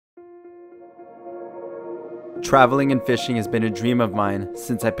Traveling and fishing has been a dream of mine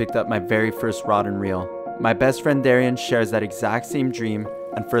since I picked up my very first rod and reel. My best friend Darian shares that exact same dream,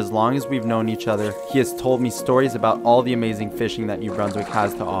 and for as long as we've known each other, he has told me stories about all the amazing fishing that New Brunswick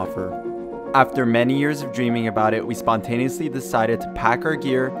has to offer. After many years of dreaming about it, we spontaneously decided to pack our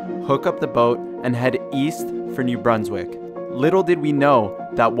gear, hook up the boat, and head east for New Brunswick. Little did we know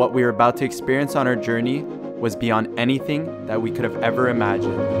that what we were about to experience on our journey was beyond anything that we could have ever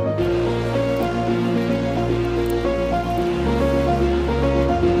imagined.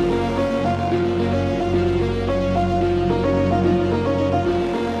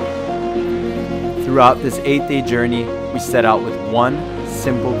 Throughout this 8-day journey, we set out with one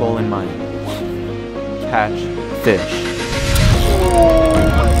simple goal in mind: catch fish.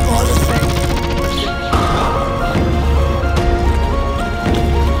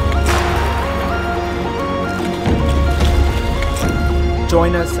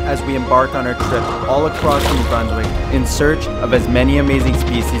 Join us as we embark on our trip all across New Brunswick in search of as many amazing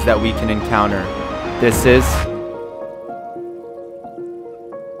species that we can encounter. This is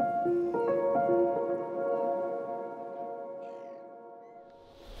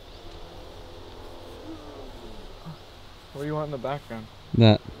What do you want in the background?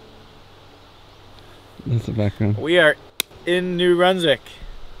 That's the background. We are in New Brunswick,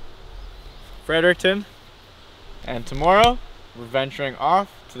 Fredericton, and tomorrow we're venturing off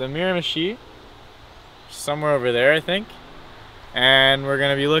to the Miramichi, somewhere over there I think, and we're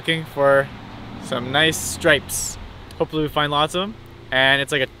going to be looking for some nice stripes. Hopefully we find lots of them, and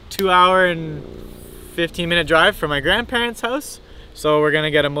it's like a 2-hour and 15-minute drive from my grandparents' house. So we're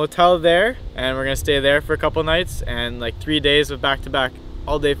gonna get a motel there, and we're gonna stay there for a couple nights and like 3 days of back-to-back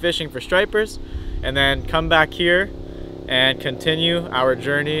all-day fishing for stripers, and then come back here and continue our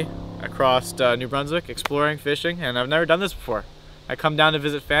journey across New Brunswick, exploring, fishing. And I've never done this before. I come down to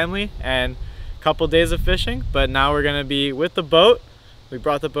visit family and a couple days of fishing, but now we're gonna be with the boat. We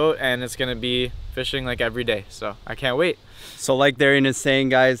brought the boat, and it's gonna be fishing like every day, so I can't wait. So like Darian is saying,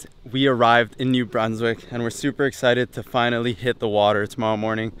 guys, we arrived in New Brunswick and we're super excited to finally hit the water tomorrow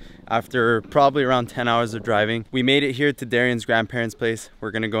morning after probably around 10 hours of driving. We made it here to Darian's grandparents' place.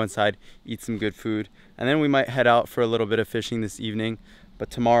 We're gonna go inside, eat some good food, and then we might head out for a little bit of fishing this evening. But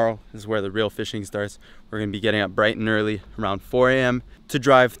tomorrow is where the real fishing starts. We're gonna be getting up bright and early, around 4 a.m. to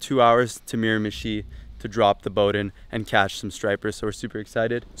drive 2 hours to Miramichi to drop the boat in and catch some stripers. So we're super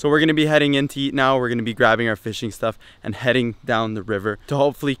excited. So we're gonna be heading in to eat now. We're gonna be grabbing our fishing stuff and heading down the river to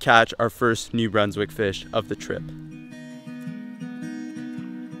hopefully catch our first New Brunswick fish of the trip.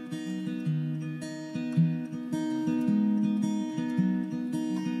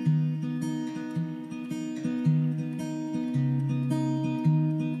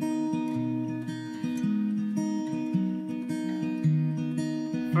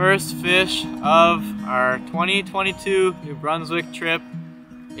 First fish of our 2022 New Brunswick trip,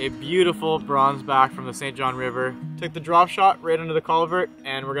 a beautiful bronzeback from the St. John River. Took the drop shot right under the culvert,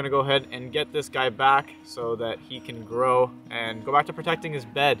 and we're gonna go ahead and get this guy back so that he can grow and go back to protecting his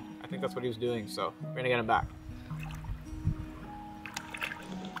bed. I think that's what he was doing, so we're gonna get him back.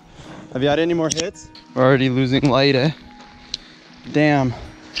 Have you had any more hits? We're already losing light, eh? Damn.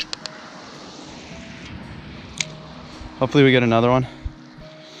 Hopefully we get another one.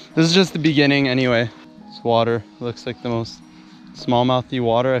 This is just the beginning anyway. This water looks like the most smallmouthy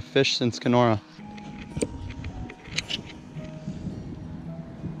water I've fished since Kenora.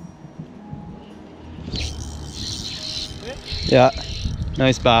 Yeah,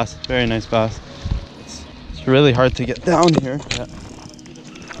 nice bass, very nice bass. It's really hard to get down here. Yeah.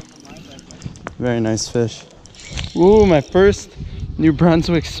 Very nice fish. Ooh, my first New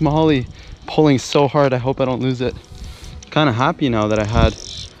Brunswick smallie, pulling so hard. I hope I don't lose it. Kind of happy now that I had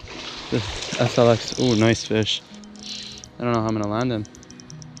this SLX. Ooh, nice fish. I don't know how I'm gonna land him.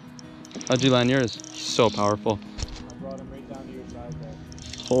 How'd you land yours? So powerful. I brought him right down to your side there.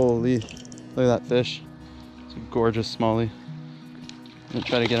 Holy, look at that fish. It's a gorgeous smallie. I'm gonna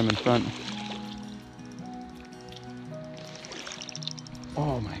try to get him in front.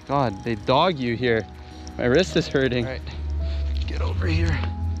 Oh my God, they dog you here. My wrist is hurting. All right, get over here.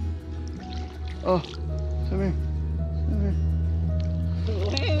 Oh, come here.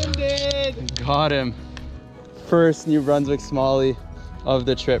 Landed! Got him. First New Brunswick smallie of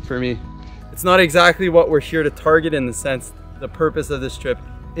the trip for me. It's not exactly what we're here to target, in the sense the purpose of this trip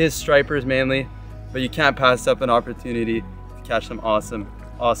is stripers mainly, but you can't pass up an opportunity to catch some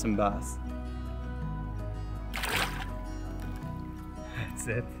awesome bass. That's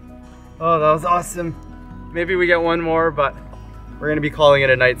it. Oh, that was awesome. Maybe we get one more, but we're gonna be calling it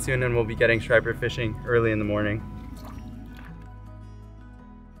a night soon, and we'll be getting striper fishing early in the morning.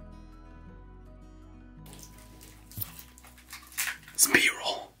 Some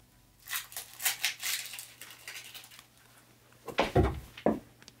B-roll.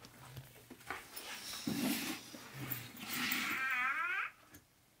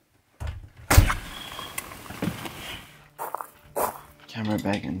 Camera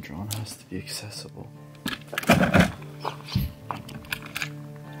bag and drone has to be accessible.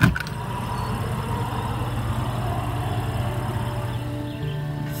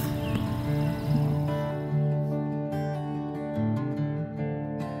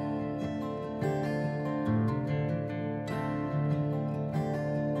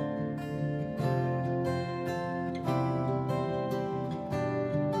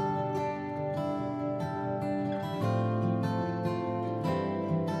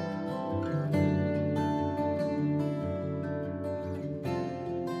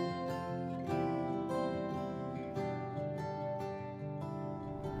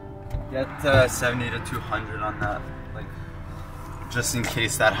 Get 70 to 200 on that, like, just in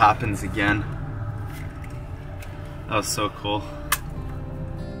case that happens again. That was so cool.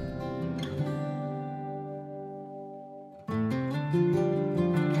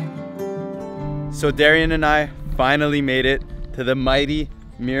 So Darian and I finally made it to the mighty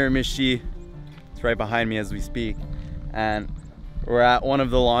Miramichi. It's right behind me as we speak. And we're at one of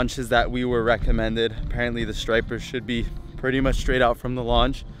the launches that we were recommended. Apparently the stripers should be pretty much straight out from the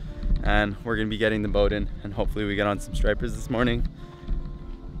launch. And we're gonna be getting the boat in, and hopefully we get on some stripers this morning.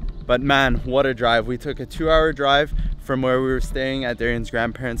 But man, what a drive. We took a 2-hour drive from where we were staying at Darian's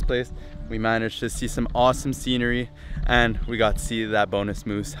grandparents' place. We managed to see some awesome scenery, and we got to see that bonus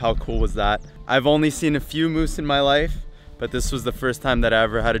moose. How cool was that? I've only seen a few moose in my life, but this was the first time that I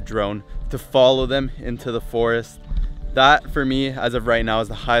ever had a drone to follow them into the forest. That for me, as of right now, is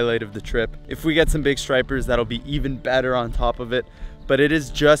the highlight of the trip. If we get some big stripers, that'll be even better on top of it. But it is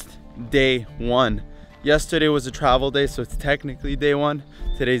just day one. Yesterday was a travel day, so it's technically day one.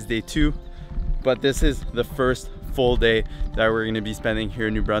 Today's day 2, but this is the first full day that we're going to be spending here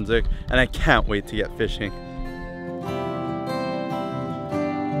in New Brunswick, and I can't wait to get fishing.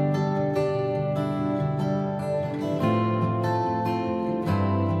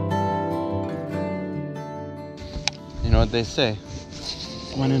 You know what they say,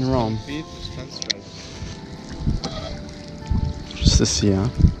 when in Rome. Just to see, huh?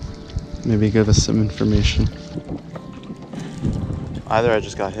 Maybe give us some information. Either I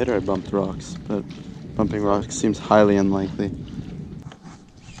just got hit or I bumped rocks, but bumping rocks seems highly unlikely.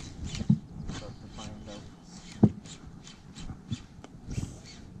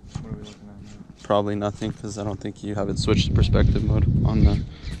 Probably nothing, because I don't think you have it switched to perspective mode on the...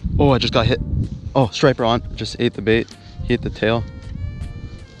 Oh, I just got hit. Oh, striper on. Just ate the bait. He ate the tail.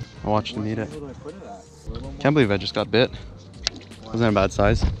 I watched him eat it. Can't believe I just got bit. Wasn't a bad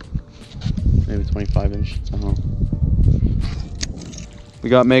size. Maybe 25 inch. I don't know. We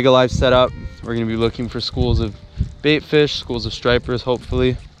got Mega Live set up. We're gonna be looking for schools of bait fish, schools of stripers,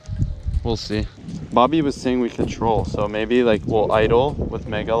 hopefully. We'll see. Bobby was saying we could troll, so maybe like we'll idle with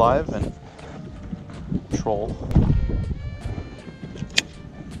Mega Live and troll.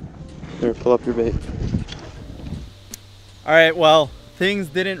 There, fill up your bait. All right, well, things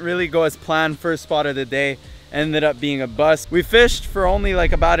didn't really go as planned. First spot of the day ended up being a bust. We fished for only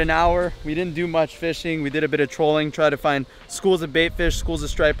like about an hour. We didn't do much fishing. We did a bit of trolling, try to find schools of bait fish, schools of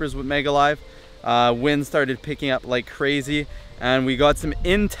stripers with Mega Live. Wind started picking up like crazy, and we got some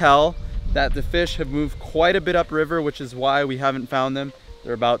intel that the fish have moved quite a bit upriver, which is why we haven't found them.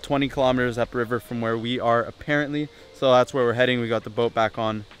 They're about 20 kilometers upriver from where we are apparently. So that's where we're heading. We got the boat back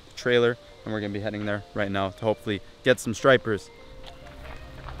on the trailer, and we're gonna be heading there right now to hopefully get some stripers.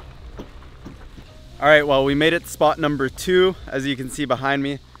 All right, well, we made it to spot number 2. As you can see behind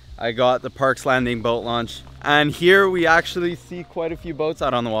me, I got the Parks Landing boat launch. And here we actually see quite a few boats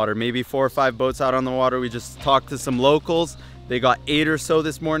out on the water, maybe 4 or 5 boats out on the water. We just talked to some locals. They got 8 or so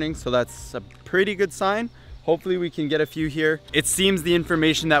this morning, so that's a pretty good sign. Hopefully we can get a few here. It seems the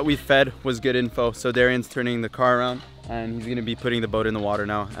information that we fed was good info. So Darian's turning the car around, and he's gonna be putting the boat in the water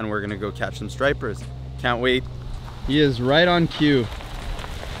now, and we're gonna go catch some stripers. Can't wait. He is right on cue.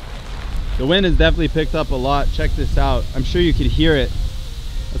 The wind has definitely picked up a lot. Check this out. I'm sure you could hear it.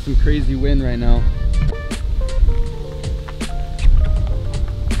 That's some crazy wind right now.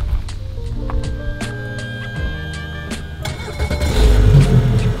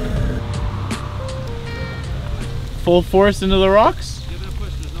 Full force into the rocks? Give it a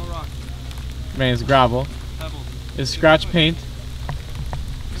push, there's no rocks. Man, it's gravel. Pebbles. It's scratch paint.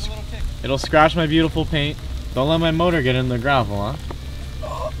 Give it a little kick. It'll scratch my beautiful paint. Don't let my motor get in the gravel, huh?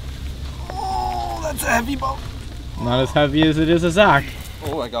 Oh, that's a heavy boat. Not as heavy as it is a Zach.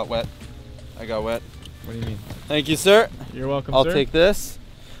 Oh, I got wet. I got wet. What do you mean? Thank you, sir. You're welcome, I'll sir. take this.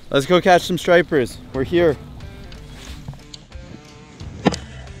 Let's go catch some stripers. We're here.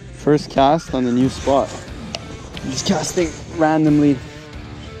 First cast on the new spot. I'm just casting randomly.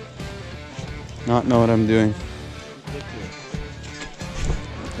 Not know what I'm doing.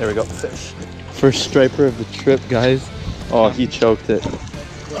 There we go, fish. First striper of the trip, guys. Oh, he choked it.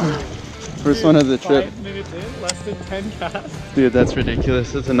 First one of the trip. 5 minutes in, less than 10 casts. Dude, that's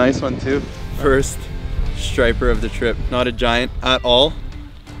ridiculous. It's a nice one too. First striper of the trip. Not a giant at all,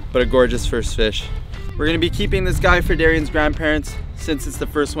 but a gorgeous first fish. We're gonna be keeping this guy for Darian's grandparents since it's the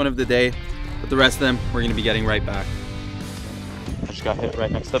first one of the day, but the rest of them we're gonna be getting right back. I just got hit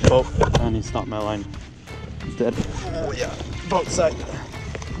right next to the boat and he stopped my line. He's dead. Oh yeah, boat side.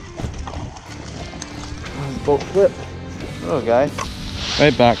 Boat flip. Little guy.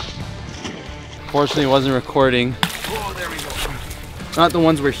 Right back. Fortunately, it wasn't recording. Oh, there we go. Not the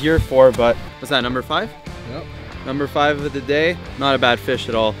ones we're here for, but what's that, number 5? Yep. Number 5 of the day. Not a bad fish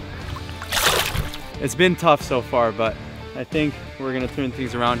at all. It's been tough so far, but I think we're gonna turn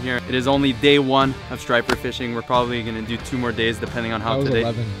things around here. It is only day 1 of striper fishing. We're probably gonna do 2 more days depending on how That was today.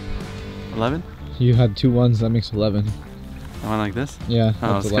 11. 11? You had 2 ones, that makes 11. I went like this? Yeah, Oh,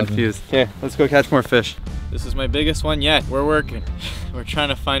 I that's was 11. confused. Okay, let's go catch more fish. This is my biggest one yet. We're working. We're trying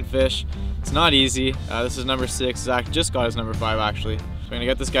to find fish. It's not easy. This is number 6. Zach just got his number 5 actually. So we're gonna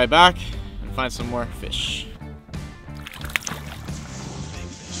get this guy back and find some more fish.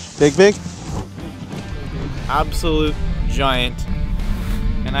 Big? Absolute giant.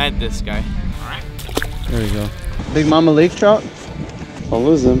 And I had this guy. Alright. There we go. Big Mama lake trout? I'll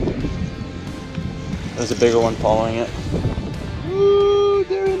lose him. There's a bigger one following it. Ooh,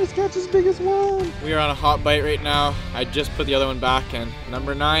 Darian just catch his biggest one. We are on a hot bite right now. I just put the other one back, and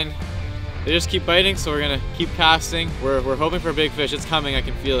number 9, they just keep biting, so we're gonna keep casting. We're hoping for a big fish. It's coming, I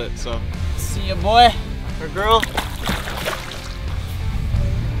can feel it. So see ya, boy or girl.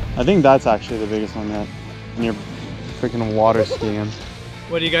 I think that's actually the biggest one yet. And you're freaking water skiing him.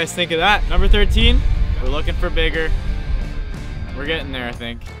 What do you guys think of that? Number 13, we're looking for bigger. We're getting there, I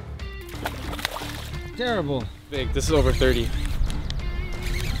think. Terrible. Big, this is over 30.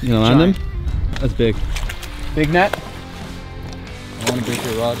 You gonna land Giant. him? That's big. Big net? I want to break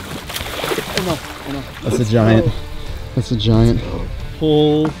your rod. Oh no. That's a giant. That's a giant.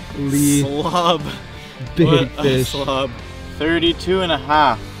 Holy Slob. big What fish. a slob.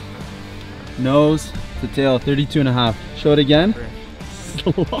 32.5. Nose to tail, 32.5. Show it again.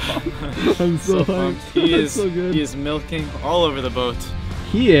 I'm so pumped. hyped. He That's is, so good. he is milking all over the boat.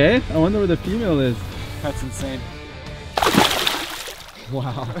 He, eh? I wonder where the female is. That's insane.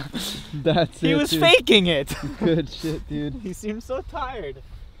 Wow. That's He it, was dude. faking it. Good shit, dude. He seemed so tired.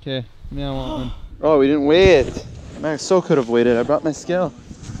 Okay, me, I want one. Oh, we didn't weigh it. I so could have waited. I brought my scale.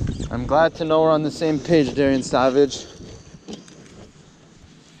 I'm glad to know we're on the same page, Darian Savage.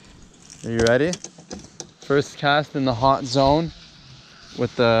 Are you ready? First cast in the hot zone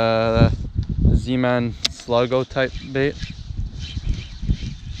with the Z-Man Sluggo type bait.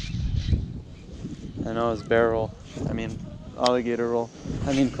 I know it's bear roll. I mean alligator roll.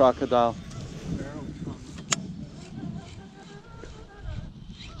 I mean crocodile.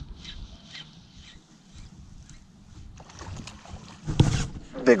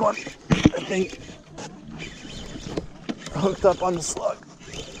 Big one, I think. Hooked up on the slug.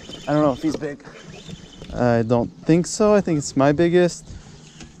 I don't know if he's big. I don't think so. I think it's my biggest.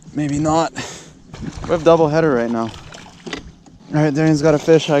 Maybe not. We have double header right now. All right, Darian's got a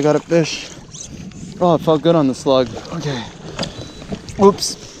fish. I got a fish. Oh, it felt good on the slug. Okay.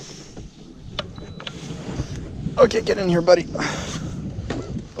 Whoops. Okay, get in here, buddy.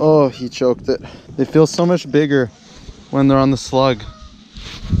 Oh, he choked it. They feel so much bigger when they're on the slug.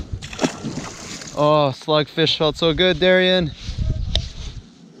 Oh, slug fish felt so good, Darian.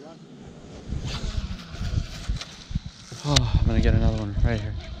 Oh, I'm gonna get another one right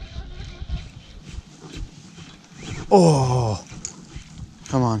here. Oh,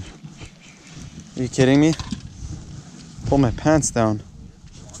 come on. Are you kidding me? Pull my pants down.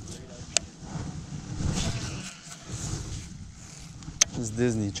 This is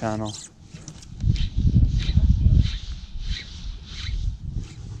Disney Channel.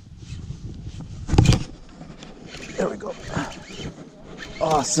 There we go.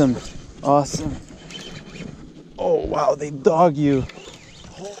 Awesome. Awesome. Oh, wow, they dog you.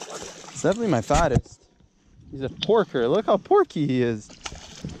 It's definitely my fattest. He's a porker. Look how porky he is.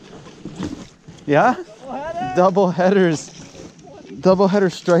 Yeah? Double headers. Double header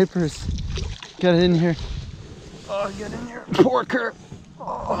stripers. Get in here. Oh, get in here. Porker.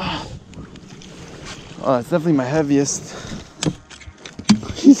 Oh, it's definitely my heaviest.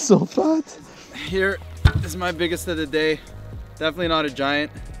 He's so fat. Here This is my biggest of the day. Definitely not a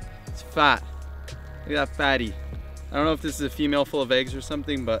giant. It's fat. Look at that fatty. I don't know if this is a female full of eggs or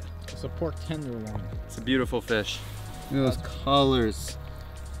something, but It's a pork tenderloin. it's a beautiful fish. Look at those colors.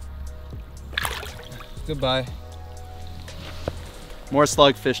 Goodbye. More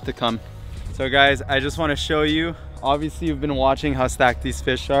slugfish to come. So guys, I just want to show you, obviously you've been watching how stacked these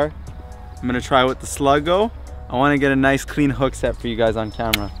fish are. I'm gonna try with the Sluggo. I want to get a nice clean hook set for you guys on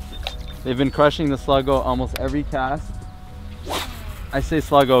camera. They've been crushing the Sluggo almost every cast. I say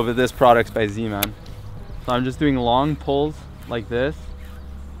Sluggo, but this product's by Z-Man. So I'm just doing long pulls like this.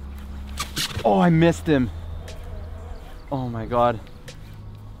 Oh, I missed him. Oh my God.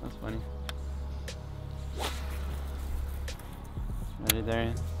 That's funny. Ready,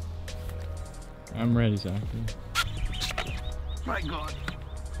 Darian? I'm ready, Zachary. My God.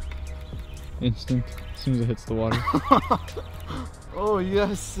 Instant. As soon as it hits the water. Oh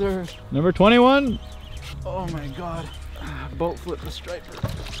yes, sir. Number 21. Oh my God. Boat flip the striper.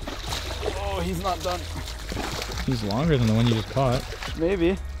 Oh, he's not done. He's longer than the one you just caught.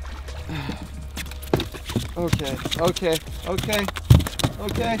 Maybe. Okay, okay, okay,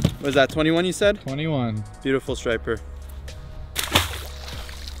 okay. Was that 21 you said? 21. Beautiful striper.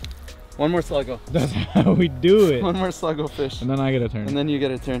 One more Sluggo. That's how we do it. One more Sluggo fish. And then I get a turn. And then you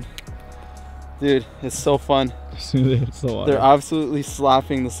get a turn. Dude, it's so fun. As soon as it hits the water. They're absolutely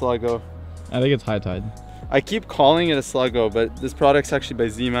slapping the Sluggo. I think it's high tide. I keep calling it a Sluggo, but this product's actually by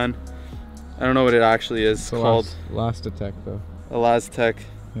Z-Man. I don't know what it actually is. It's called Last attack though. Elaztec.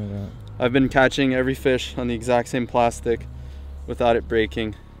 Yeah. I've been catching every fish on the exact same plastic without it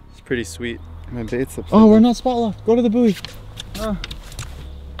breaking. It's pretty sweet. My bait's upside Oh, we're down. not spot locked. Go to the buoy.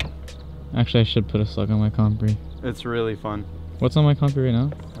 Actually, I should put a slug on my compre. It's really fun. What's on my compre right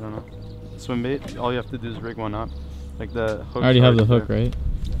now? I don't know. Swim bait, all you have to do is rig one up. Like the hook. I already have the hook, right?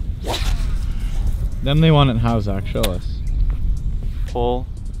 Them they want it how, Zach? Show us. Pull,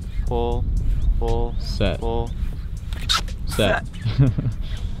 pull, pull, Set. pull. Set.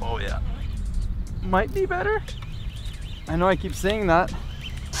 Oh yeah. Might be better. I know I keep saying that.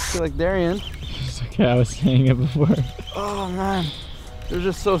 I feel like Darian. It's okay, I was saying it before. Oh man. They're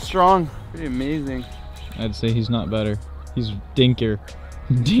just so strong. Pretty amazing. I'd say he's not better. He's dinker.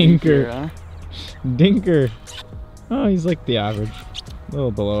 Dinker. Huh? Dinker. Oh, he's like the average. A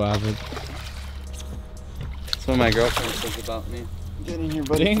little below average. That's what my girlfriend says about me. Get in here,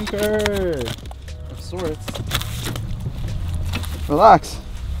 buddy. Dinker! Of sorts. Relax.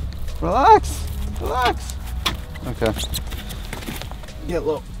 Relax. Relax. Okay. Get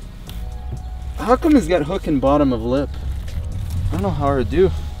low. How come he's got hook and bottom of lip? I don't know how to do.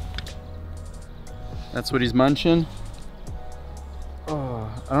 That's what he's munching. Oh,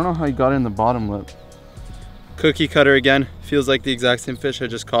 I don't know how he got in the bottom lip. Cookie cutter again. Feels like the exact same fish I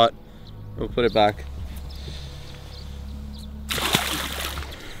just caught. We'll put it back.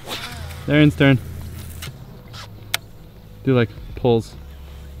 Darian's turn. Do like pulls.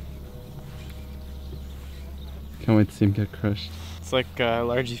 Can't wait to see him get crushed. It's like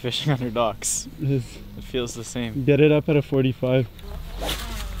largy fishing under docks. It is. It feels the same. Get it up at a 45.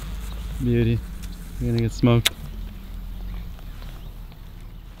 Beauty. You're gonna get smoked.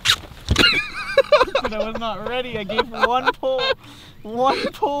 But I was not ready. I gave one pull. One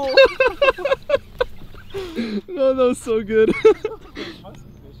pull. No, that was so good.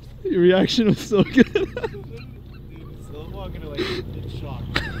 Your reaction was so good. So I'm gonna like get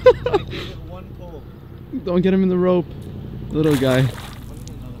shocked. I gave it one pull. Don't get him in the rope. Little guy.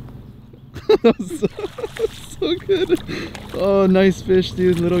 That was so good. Oh, nice fish,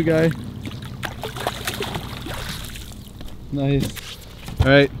 dude. Little guy. Nice.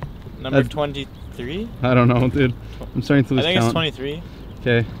 Alright. Number 23? I don't know, dude. I'm starting to lose I think count. it's 23.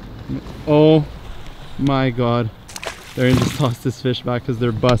 Okay. Oh my God. Darian just tossed this fish back because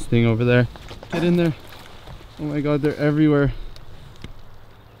they're busting over there. Get in there. Oh my God, they're everywhere.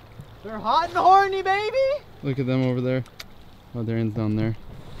 They're hot and horny, baby! Look at them over there. Oh, Darian's down there.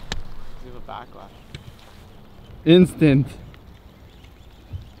 We have a backlash. Instant.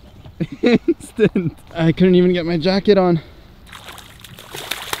 Instant. I couldn't even get my jacket on.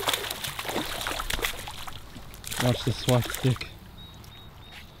 Watch the swat stick.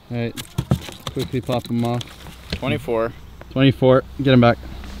 Alright. Quickly pop them off. 24. 24. Get him back.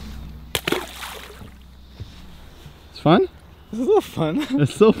 It's fun? This is a little fun.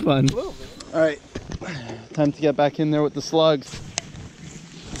 It's so fun. Alright. Time to get back in there with the slugs.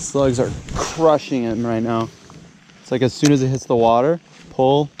 The slugs are crushing him right now. It's like as soon as it hits the water,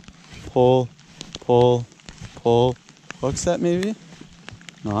 pull, pull, pull, pull. Hook set maybe?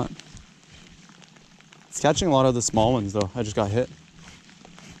 Not. It's catching a lot of the small ones though. I just got hit.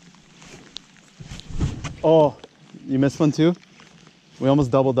 Oh, you missed one too? We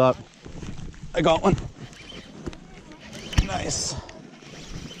almost doubled up. I got one. Nice.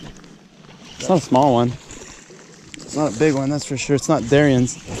 It's not a small one. It's not a big one, that's for sure. It's not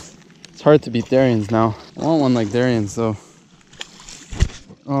Darian's. It's hard to beat Darian's now. I want one like Darian's though.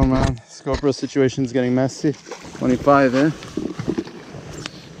 Oh man, this GoPro situation's getting messy. 25, eh?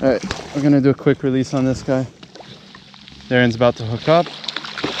 Alright, we're gonna do a quick release on this guy. Darian's about to hook up.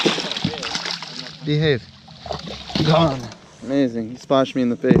 Behave. Gone. Amazing. He splashed me in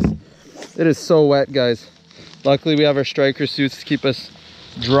the face. It is so wet, guys. Luckily, we have our striker suits to keep us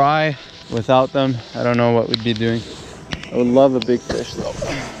dry. Without them, I don't know what we'd be doing. I would love a big fish, though.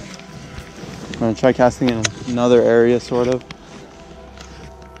 I'm gonna try casting in another area, sort of.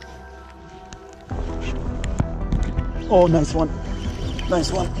 Oh, nice one.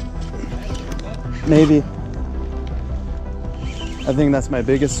 Nice one. Maybe. I think that's my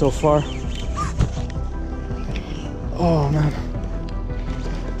biggest so far. Oh man.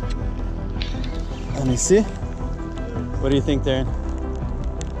 Let me see. What do you think, Darren?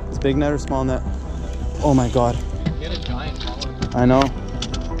 Is big net or small net? Oh my god. Get a giant pollock. I know.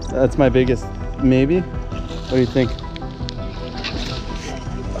 That's my biggest. Maybe? What do you think?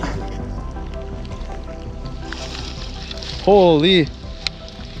 Holy.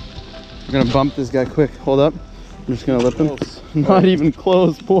 We're gonna bump this guy quick. Hold up. I'm just gonna lip him. Not even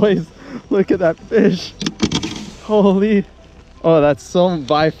close, boys. Look at that fish. Holy. Oh, that's so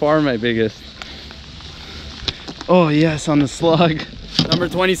by far my biggest. Oh yes, on the slug. Number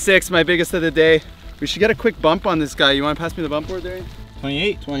 26, my biggest of the day. We should get a quick bump on this guy. You want to pass me the bump board there?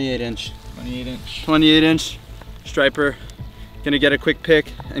 28. 28 inch. 28 inch. 28 inch striper. Gonna get a quick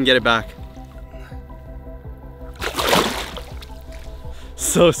pick and get it back.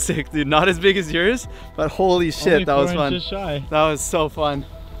 So sick, dude. Not as big as yours, but holy shit, Only that was 4 fun. inches shy. That was so fun.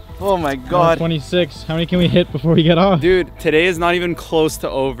 Oh my god. 26. How many can we hit before we get off? Dude, today is not even close to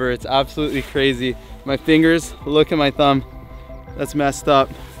over. It's absolutely crazy. My fingers, look at my thumb. That's messed up.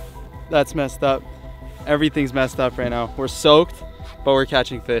 That's messed up. Everything's messed up right now. We're soaked, but we're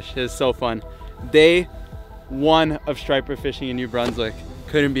catching fish. It is so fun. Day 1 of striper fishing in New Brunswick.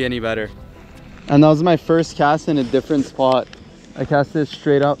 Couldn't be any better. And that was my first cast in a different spot. I cast this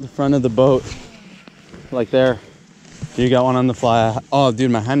straight out the front of the boat. Like there. You got one on the fly. Oh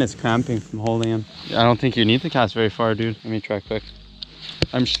dude, my hand is cramping from holding him. I don't think you need to cast very far, dude. Let me try quick.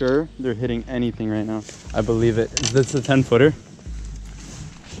 I'm sure they're hitting anything right now. I believe it. Is this a 10 footer?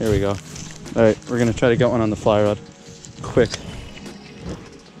 Here we go. All right, we're gonna try to get one on the fly rod. Quick.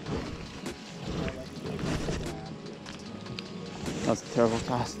 That's a terrible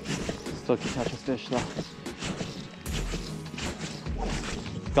cast. Still can catch a fish though.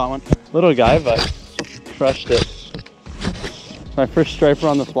 Got one. Little guy, but crushed it. My first striper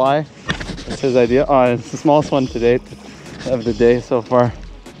on the fly. That's his idea. Oh, it's the smallest one to date of the day so far.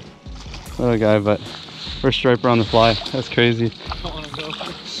 Little guy, but first striper on the fly. That's crazy. I want to go.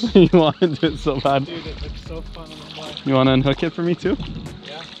 You want to do it so bad. Dude, it looks so fun on the fly. You want to unhook it for me too?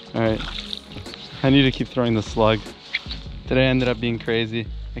 Yeah. All right. I need to keep throwing the slug. Today ended up being crazy.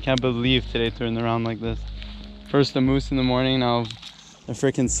 I can't believe today turned around like this. First a moose in the morning, now a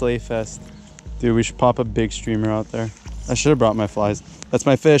freaking sleigh fest. Dude, we should pop a big streamer out there. I should have brought my flies. That's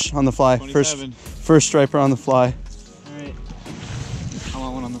my fish on the fly. 27. First striper on the fly. All right. I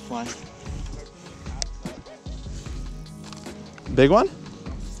want one on the fly. Big one?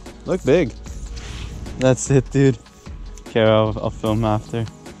 Look big. That's it, dude. Okay, I'll film after.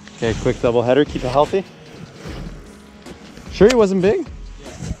 Okay, quick double header. Keep it healthy. Sure he wasn't big?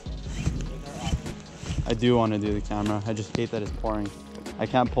 Yeah. I do want to do the camera. I just hate that it's pouring. I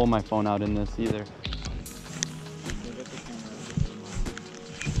can't pull my phone out in this either.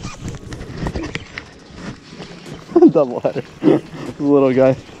 Double header. Little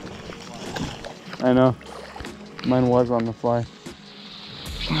guy. I know. Mine was on the fly.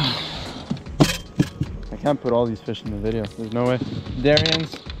 I can't put all these fish in the video. There's no way.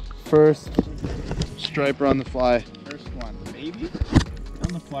 Darian's first striper on the fly. First one, baby.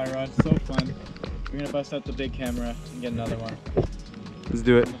 On the fly rod, so fun. We're gonna bust out the big camera and get another one. Let's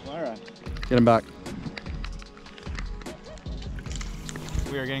do it. On the fly rod. Get him back.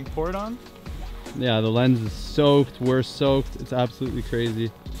 We are getting poured on. Yeah, the lens is soaked. We're soaked. It's absolutely crazy.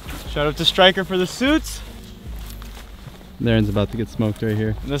 Shout out to Striker for the suits. Darren's about to get smoked right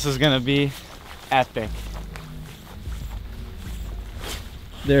here. This is gonna be epic.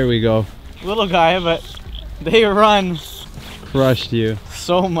 There we go. Little guy, but they run. Crushed you.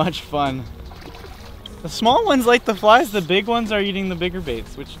 So much fun. The small ones like the flies, the big ones are eating the bigger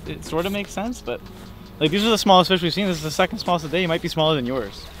baits, which it sort of makes sense, but Like, these are the smallest fish we've seen. This is the second smallest of the day. It might be smaller than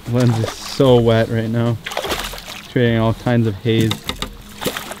yours. Lens is so wet right now. Creating all kinds of haze.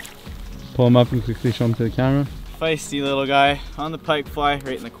 Pull him up and quickly show him to the camera. Feisty little guy on the pike fly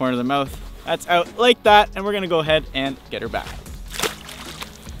right in the corner of the mouth. That's out like that, and we're gonna go ahead and get her back.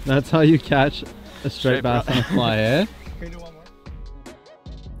 That's how you catch a striped bass on a fly, eh?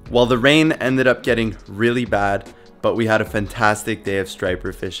 Well, the rain ended up getting really bad, but we had a fantastic day of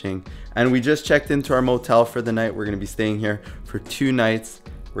striper fishing. And we just checked into our motel for the night. We're gonna be staying here for 2 nights.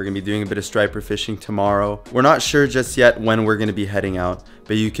 We're gonna be doing a bit of striper fishing tomorrow. We're not sure just yet when we're gonna be heading out,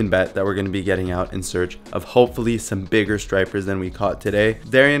 but you can bet that we're gonna be getting out in search of hopefully some bigger stripers than we caught today.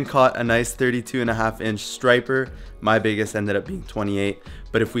 Darian caught a nice 32.5-inch striper. My biggest ended up being 28,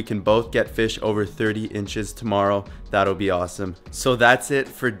 but if we can both get fish over 30 inches tomorrow, that'll be awesome. So that's it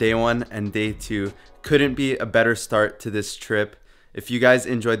for day 1 and day 2. Couldn't be a better start to this trip. If you guys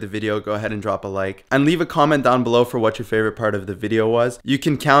enjoyed the video, go ahead and drop a like and leave a comment down below for what your favorite part of the video was. You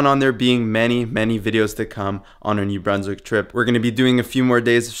can count on there being many videos to come on our New Brunswick trip. We're going to be doing a few more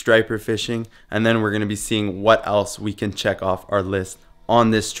days of striper fishing, and then we're going to be seeing what else we can check off our list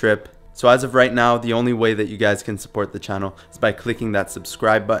on this trip. So as of right now, the only way that you guys can support the channel is by clicking that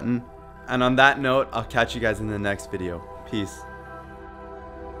subscribe button. And on that note, I'll catch you guys in the next video. Peace.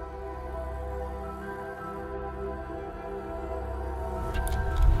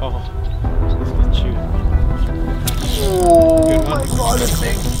 Oh, this is chew. Oh my god, it's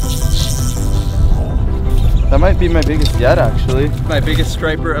big. That might be my biggest yet, actually. My biggest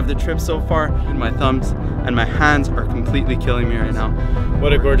striper of the trip so far in my thumbs, and my hands are completely killing me right now.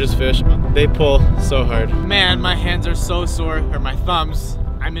 What a gorgeous fish. They pull so hard. Man, my hands are so sore, or my thumbs.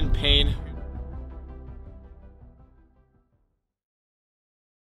 I'm in pain.